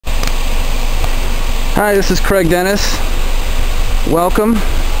Hi, this is Craig Dennis. Welcome.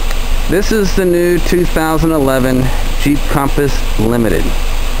 This is the new 2011 Jeep Compass Limited.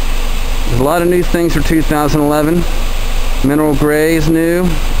 There's a lot of new things for 2011. Mineral gray is new.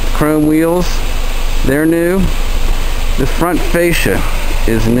 Chrome wheels, they're new. The front fascia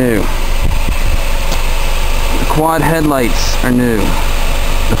is new. The quad headlights are new.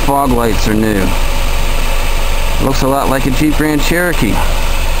 The fog lights are new. Looks a lot like a Jeep Grand Cherokee.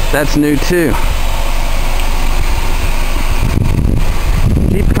 That's new too.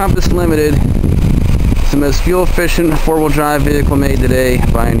 Jeep Compass Limited is the most fuel-efficient four-wheel drive vehicle made today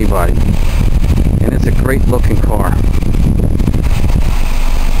by anybody. And it's a great looking car.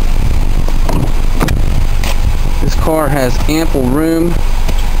 This car has ample room,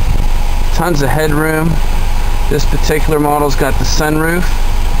 tons of headroom. This particular model's got the sunroof.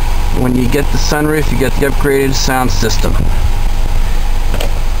 When you get the sunroof, you get the upgraded sound system.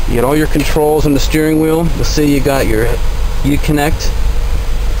 You get all your controls on the steering wheel. You'll see you got your Uconnect.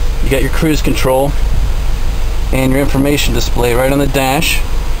 You got your cruise control and your information display right on the dash.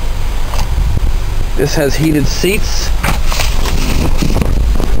 This has heated seats,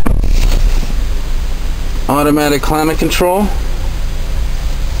 automatic climate control,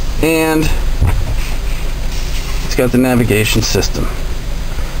 and it's got the navigation system.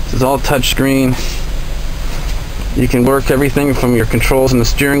 This is all touchscreen. You can work everything from your controls on the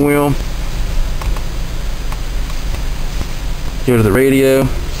steering wheel. Go to the radio.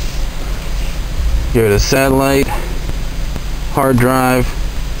 Go to satellite, hard drive,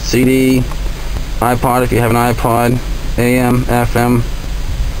 CD, iPod if you have an iPod, AM, FM.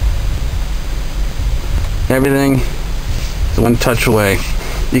 Everything is one touch away.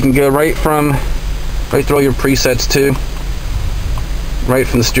 You can go right through all your presets too. Right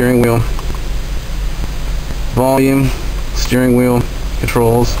from the steering wheel. Volume, steering wheel,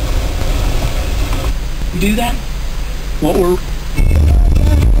 controls. Do that? What we're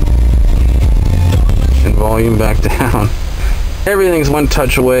and volume back down. Everything's one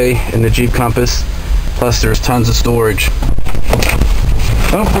touch away in the Jeep Compass. Plus there's tons of storage.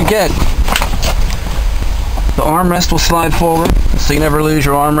 Don't forget, the armrest will slide forward so you never lose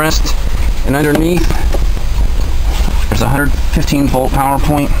your armrest. And underneath there's a 115 volt power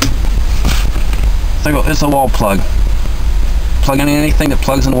point. It's a wall plug. Plug in anything that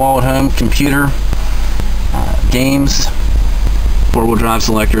plugs in the wall at home, computer, games, four-wheel drive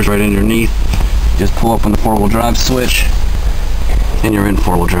selectors right underneath. Just pull up on the four-wheel drive switch and you're in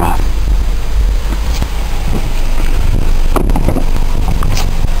four-wheel drive.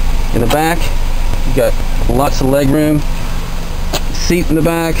 In the back, you got lots of leg room. Seat in the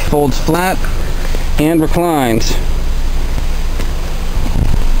back folds flat and reclines.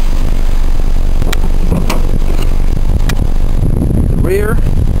 The rear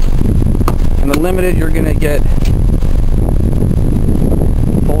and the Limited, you're going to get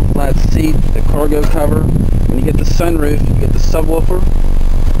flat seat, the cargo cover. When you get the sunroof, you get the subwoofer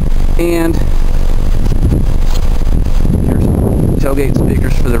and your tailgate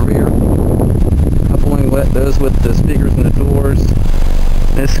speakers for the rear. Coupling those with the speakers in the doors.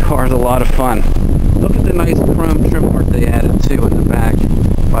 This car is a lot of fun. Look at the nice chrome trim work they added too in the back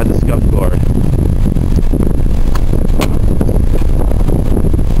by the scuff guard.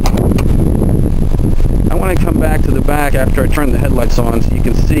 I want to come back to the back after I turn the headlights on so you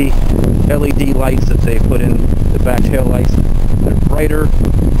can see LED lights that they put in the back tail lights. They're brighter.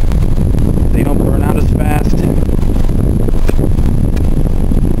 They don't burn out as fast.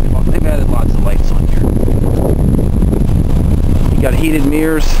 Well, they've added lots of lights on here. You got heated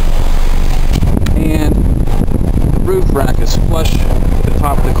mirrors, and the roof rack is flush with the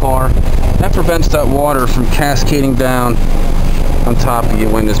top of the car. That prevents that water from cascading down on top of you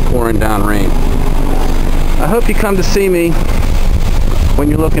when there's pouring down rain. I hope you come to see me when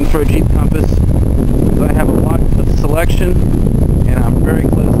you're looking for a Jeep Compass. I have a lot of selection and I'm very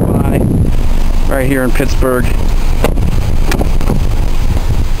close by, right here in Pittsburgh.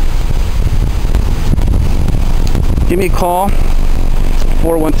 Give me a call,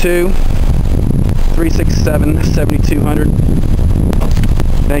 412-367-7200.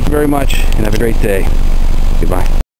 Thank you very much and have a great day. Goodbye.